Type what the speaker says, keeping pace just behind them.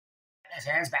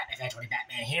Fans, Batman fan 20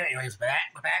 Batman here. Anyways, we're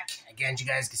back. Again, you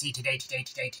guys can see today,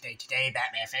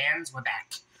 Batman fans, we're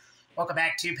back. Welcome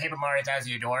back to Paper Mario Thousand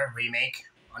Year Door remake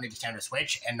on the Nintendo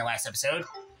Switch. And the last episode,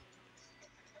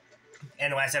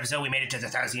 we made it to the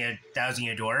Thousand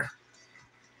Year Door.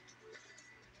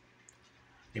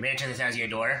 We made it to the Thousand Year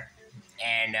Door,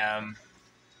 and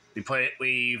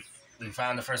we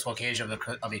found the first location of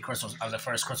the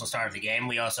first crystal star of the game.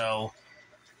 We also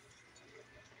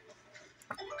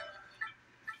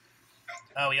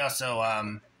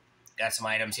got some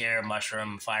items here: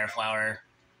 mushroom, fire flower,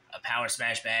 a power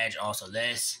smash badge, also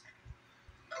this.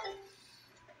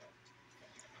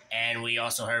 And we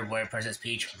also heard where Princess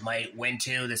Peach might win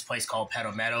to, this place called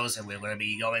Petal Meadows, and we're going to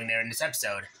be going there in this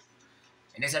episode.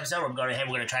 In this episode, we're going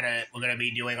to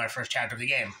be doing our first chapter of the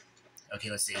game.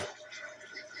 Okay, let's see.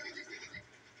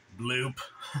 Bloop.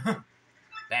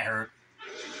 That hurt.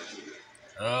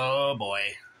 Oh boy.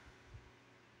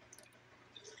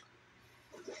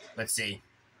 Let's see.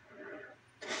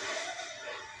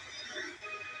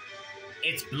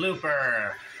 It's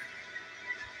Blooper.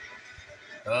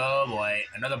 Oh boy,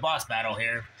 another boss battle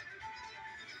here.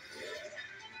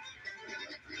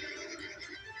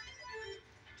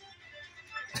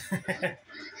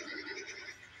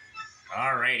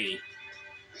 Alrighty.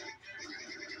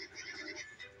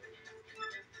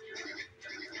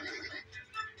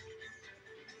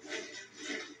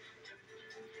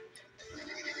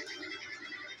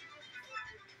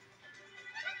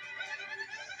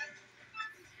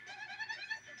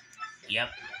 Yep.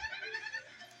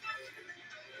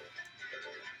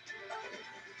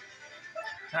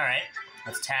 Alright,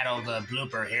 let's tattle the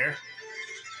Blooper here.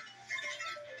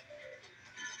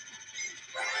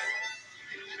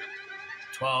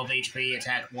 $12 HP,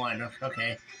 attack 1.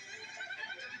 Okay.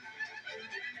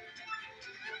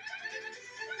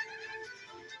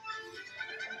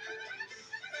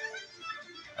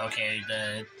 Okay,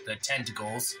 the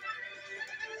tentacles.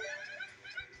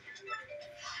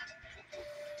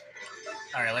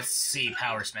 Alright, let's see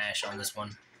Power Smash on this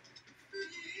one.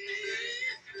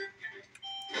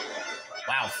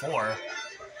 Wow, 4.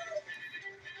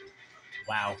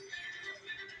 Wow.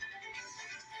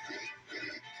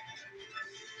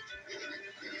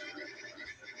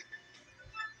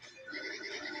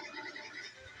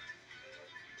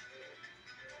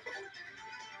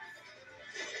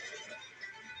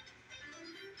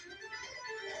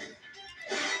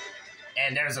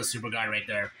 And there's a super guy right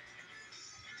there.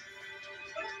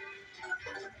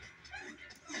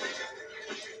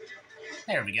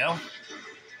 There we go.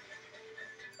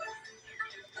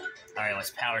 Alright,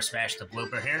 let's power smash the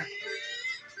Blooper here.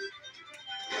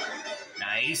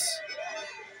 Nice.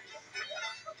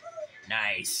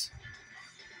 Nice.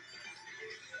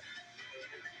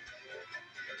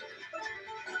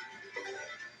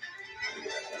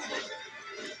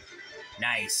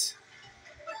 Nice.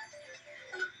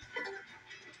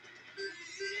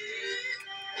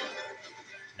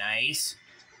 Nice.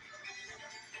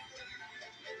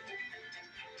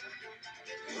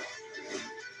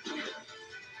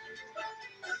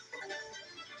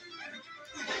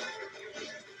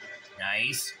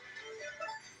 Nice.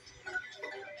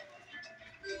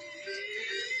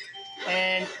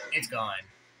 And it's gone.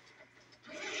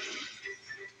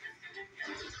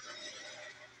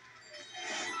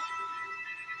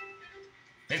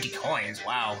 $50 coins,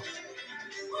 wow.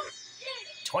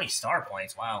 20 star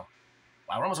points, wow.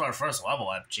 Wow, we're almost on our first level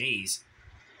up, jeez.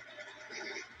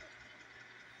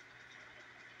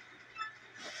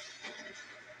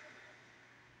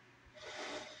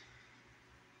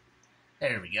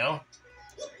 There we go.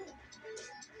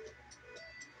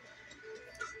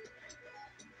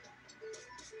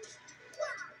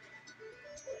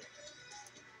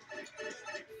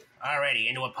 Alrighty,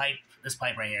 into a pipe, this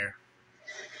pipe right here.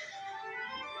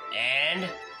 And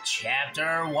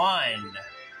Chapter 1,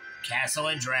 Castle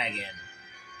and Dragon.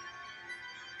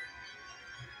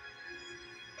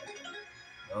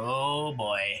 Oh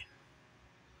boy.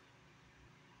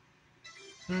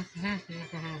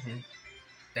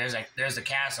 There's the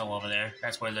castle over there.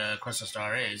 That's where the crystal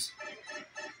star is.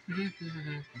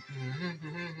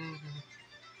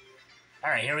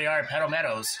 Alright, here we are at Petal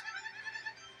Meadows.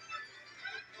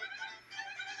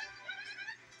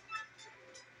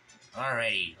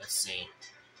 Alrighty, let's see.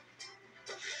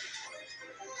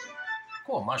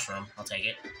 Cool, mushroom. I'll take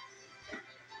it.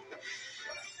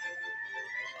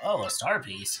 Oh, a star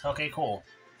piece. Okay, cool.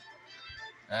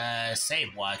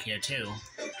 Save block here, too.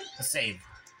 Let's save.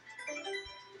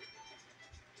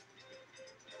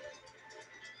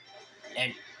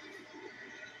 And...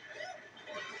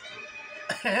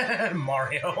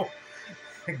 Mario.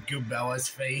 Goobella's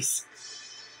face.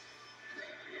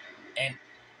 And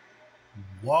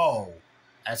Whoa,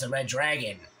 that's a red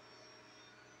dragon.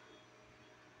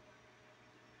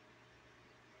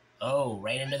 Oh,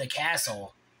 right into the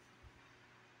castle.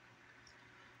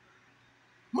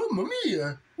 Mamma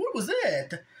mia, what was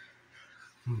that?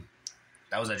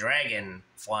 That was a dragon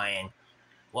flying.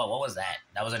 Whoa, what was that?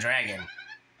 That was a dragon.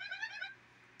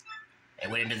 It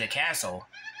went into the castle.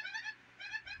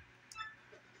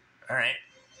 Alright.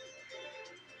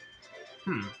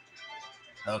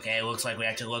 Okay, looks like we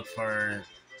have to look for...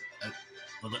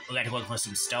 we have to look for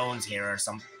some stones here or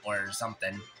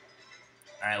something.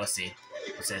 Alright, let's see.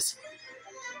 What's this?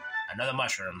 Another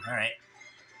mushroom. Alright.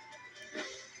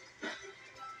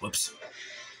 Whoops.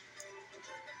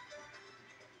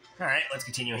 Alright, let's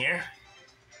continue here.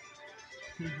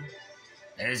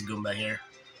 There's Goomba here.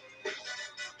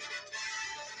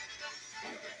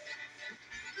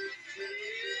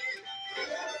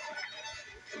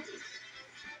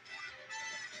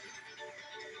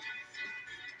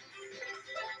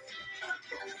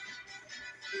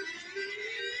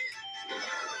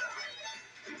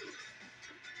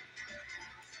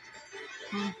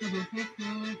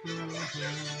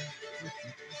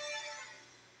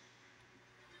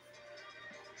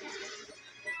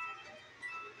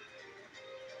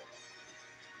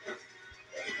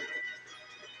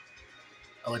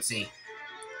 Oh, let's see.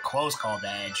 Close call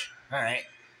badge. Alright.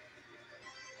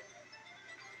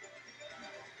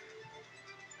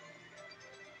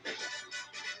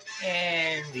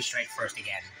 And we strike first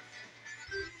again.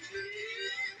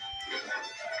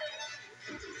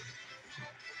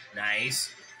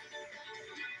 Nice.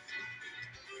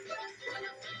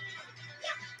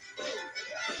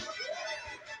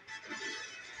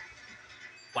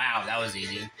 Wow, that was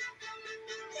easy.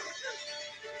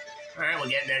 Alright, we're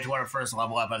getting there to our first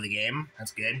level up of the game.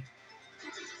 That's good.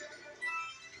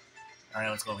 Alright,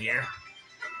 let's go here.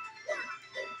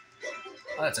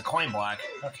 Oh, that's a coin block.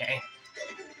 Okay.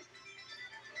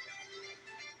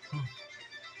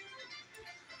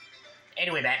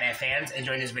 Anyway, Batman fans,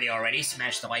 enjoying this video already,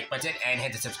 smash the like button and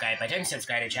hit the subscribe button.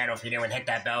 Subscribe to the channel if you're new and hit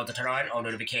that bell to turn on all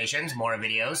notifications, more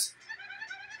videos.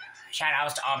 Shout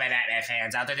outs to all my Batman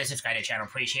fans out there that subscribe to the channel.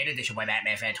 Appreciate it. This is your boy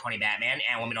Batman Fan 20 Batman.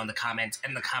 And let me know in the comments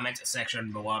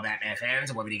section below, Batman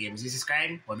fans, what video games you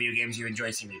subscribe, what video games you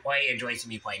enjoy seeing me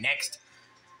play, next.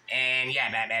 And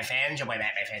yeah, Batman fans, your boy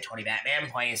Batman Fan 20 Batman,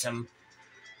 playing some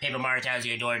Paper Mario Thousand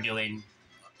Year Door, doing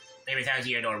Paper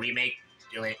Thousand Year Door remake,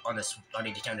 doing on the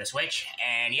Nintendo Switch.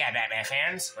 And yeah, Batman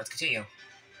fans, let's continue.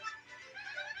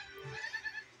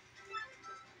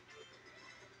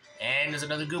 And there's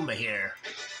another Goomba here.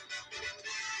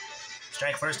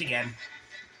 Strike first again.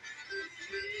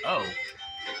 Oh.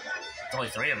 It's only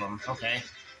 3 of them. Okay.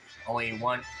 Only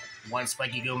one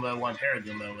Spiky Goomba, one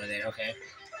Paragoomba over there. Okay.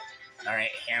 Alright,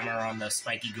 hammer on the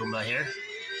Spiky Goomba here.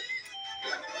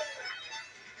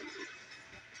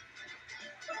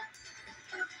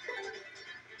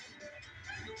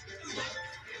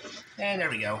 And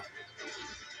there we go.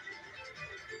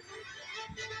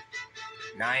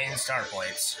 9 star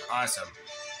points. Awesome.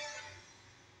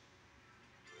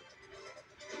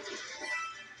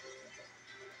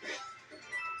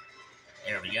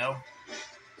 There we go.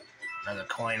 Another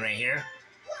coin right here.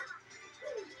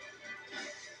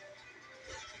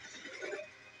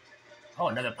 Oh,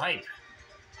 another pipe.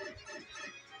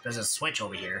 There's a switch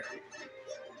over here.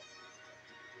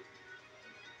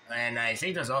 And I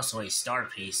think there's also a star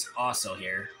piece also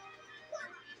here.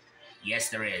 Yes,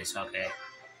 there is. Okay.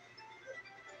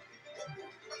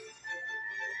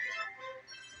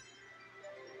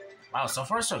 Wow, so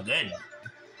far so good.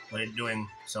 We're doing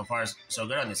so far so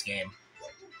good on this game.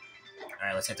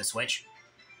 Alright, let's hit the switch.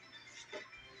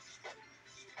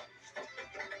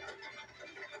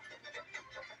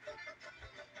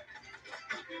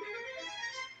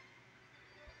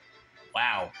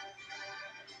 Wow.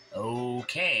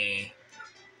 Okay.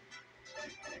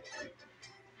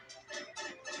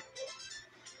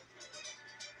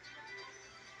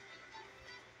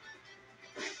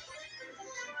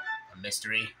 A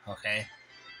mystery, okay.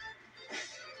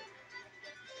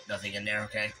 Nothing in there,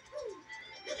 okay.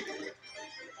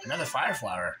 Another fire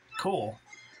flower. Cool.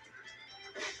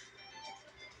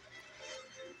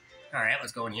 Alright,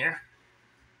 let's go in here.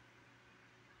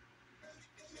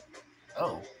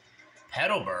 Oh.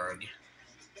 Petalburg.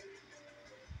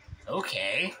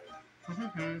 Okay.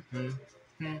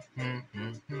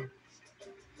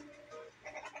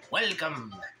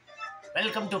 Welcome.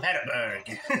 Welcome to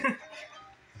Petalburg.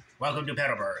 Welcome to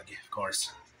Petalburg, of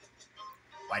course.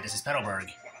 Why does this Petalburg?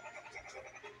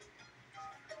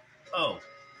 Oh.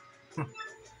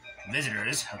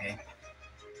 Visitors, okay.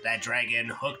 That dragon,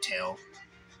 Hooktail.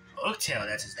 Hooktail,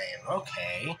 that's his name.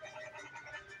 Okay.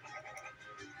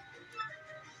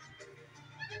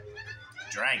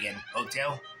 Dragon.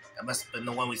 Hooktail? That must have been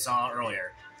the one we saw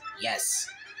earlier. Yes.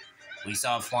 We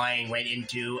saw it flying right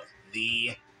into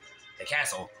the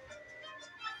castle.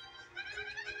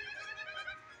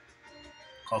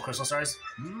 Called Crystal Stars?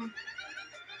 Hmm?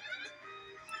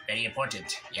 Very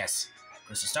important. Yes.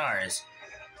 Crystal Stars.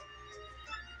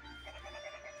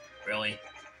 Really?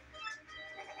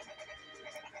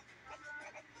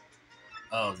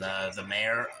 Oh, the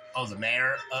mayor. Oh, the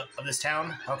mayor of this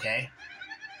town. Okay.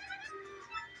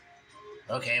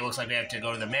 Okay, looks like we have to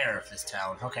go to the mayor of this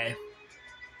town. Okay.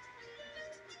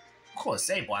 Cool,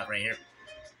 save block right here.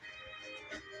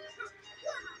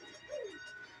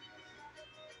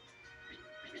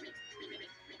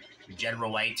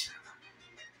 General White.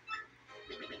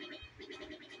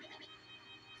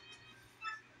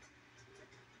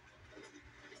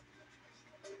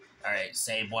 Alright,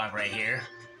 save block right here.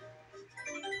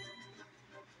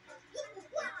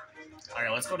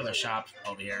 Alright, let's go to the shop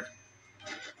over here.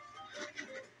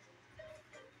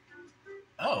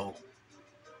 Oh.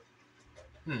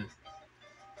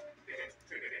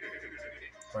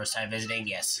 First time visiting?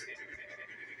 Yes.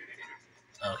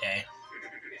 Okay.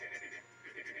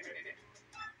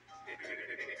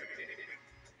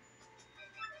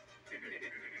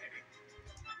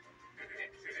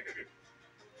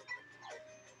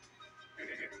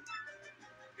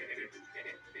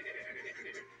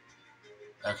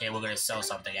 Okay, we're gonna sell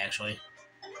something, actually.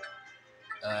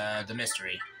 The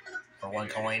mystery. For 1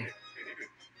 coin.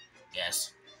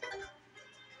 Yes.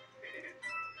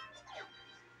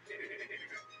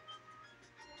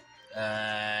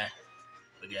 We're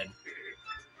good.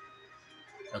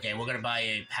 Okay, we're gonna buy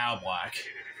a POW block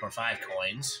for 5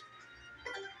 coins.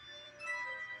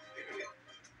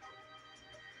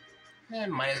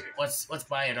 And let's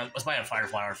buy a fire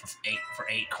flower for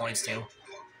 8 coins too.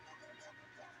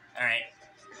 Alright.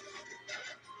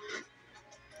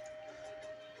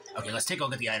 Okay, let's take a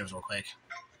look at the items real quick.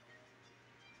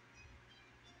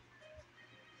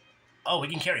 Oh, we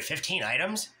can carry 15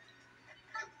 items?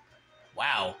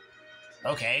 Wow.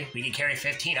 Okay, we can carry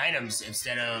 15 items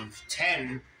instead of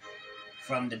 10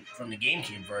 from the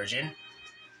GameCube version.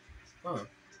 Huh.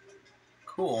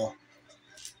 Cool.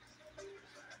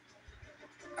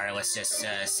 Alright, let's just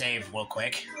save real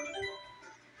quick.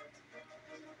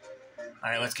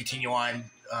 Alright, let's continue on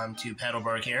to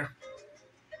Petalburg here.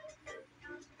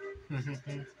 Let's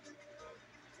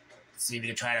see if we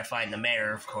can try to find the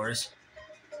mayor, of course.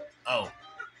 Oh.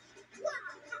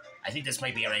 I think this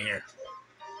might be it right here.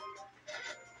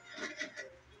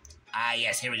 Ah,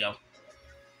 yes, here we go.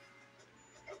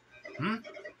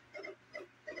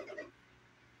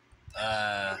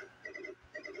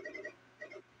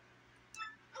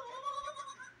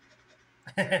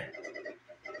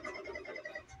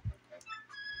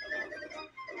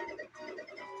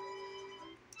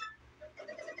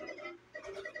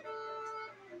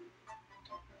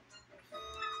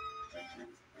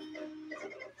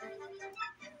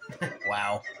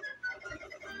 Wow.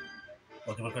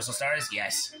 Looking for crystal stars?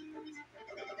 Yes.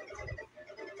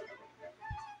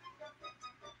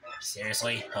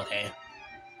 Seriously? Okay.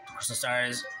 Crystal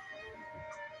stars.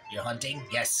 You're hunting?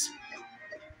 Yes.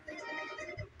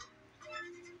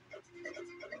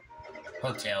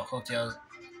 Hooktail.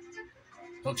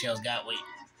 Hooktail's got wait.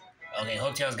 Okay,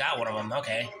 Hooktail's got one of them.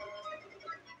 Okay.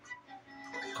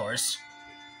 Of course.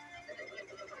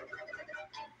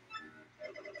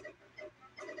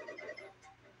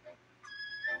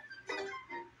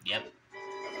 Yep.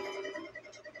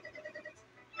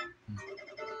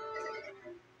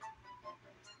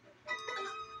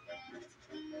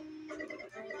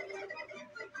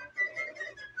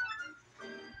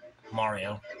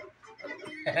 Mario.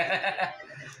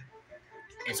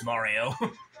 It's Mario.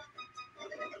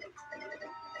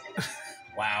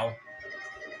 Wow.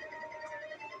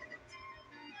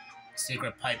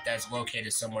 Secret pipe that's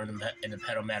located somewhere in the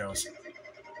Petal Meadows.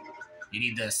 You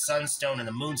need the Sunstone and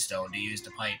the Moonstone to use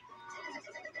the pipe.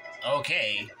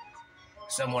 Okay.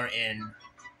 Somewhere in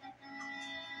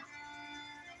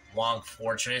Wong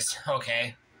Fortress.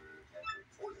 Okay.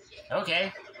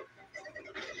 Okay.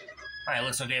 Alright,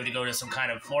 looks like we have to go to some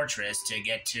kind of fortress to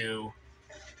get to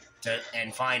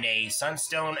and find a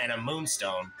Sunstone and a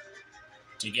Moonstone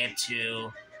to get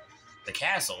to the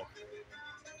castle.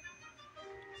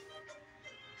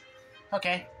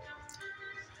 Okay.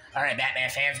 Alright, Batman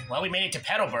fans. Well, we made it to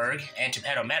Petalburg and to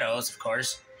Petal Meadows, of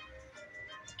course.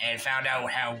 And found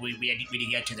out how we need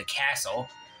to get to the castle.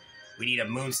 We need a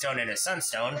Moonstone and a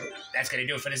Sunstone. That's going to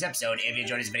do it for this episode. If you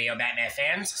enjoyed this video, Batman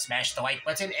fans, smash the like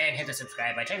button and hit the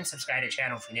subscribe button. Subscribe to the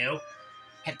channel if you're new.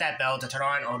 Hit that bell to turn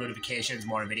on all notifications,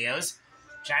 more videos.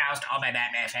 Shout outs to all my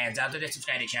Batman fans out there that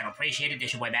subscribe to the channel. Appreciate it. This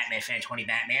is your boy Batman Fan 20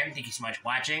 Batman. Thank you so much for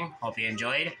watching. Hope you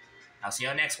enjoyed. I'll see you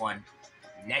on the next one.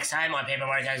 Next time on Paper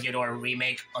Mario Times Guild, a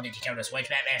remake on the Nintendo Switch,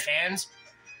 Batman fans,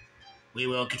 we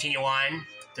will continue on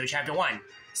through Chapter 1.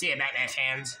 See ya, Batman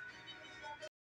fans.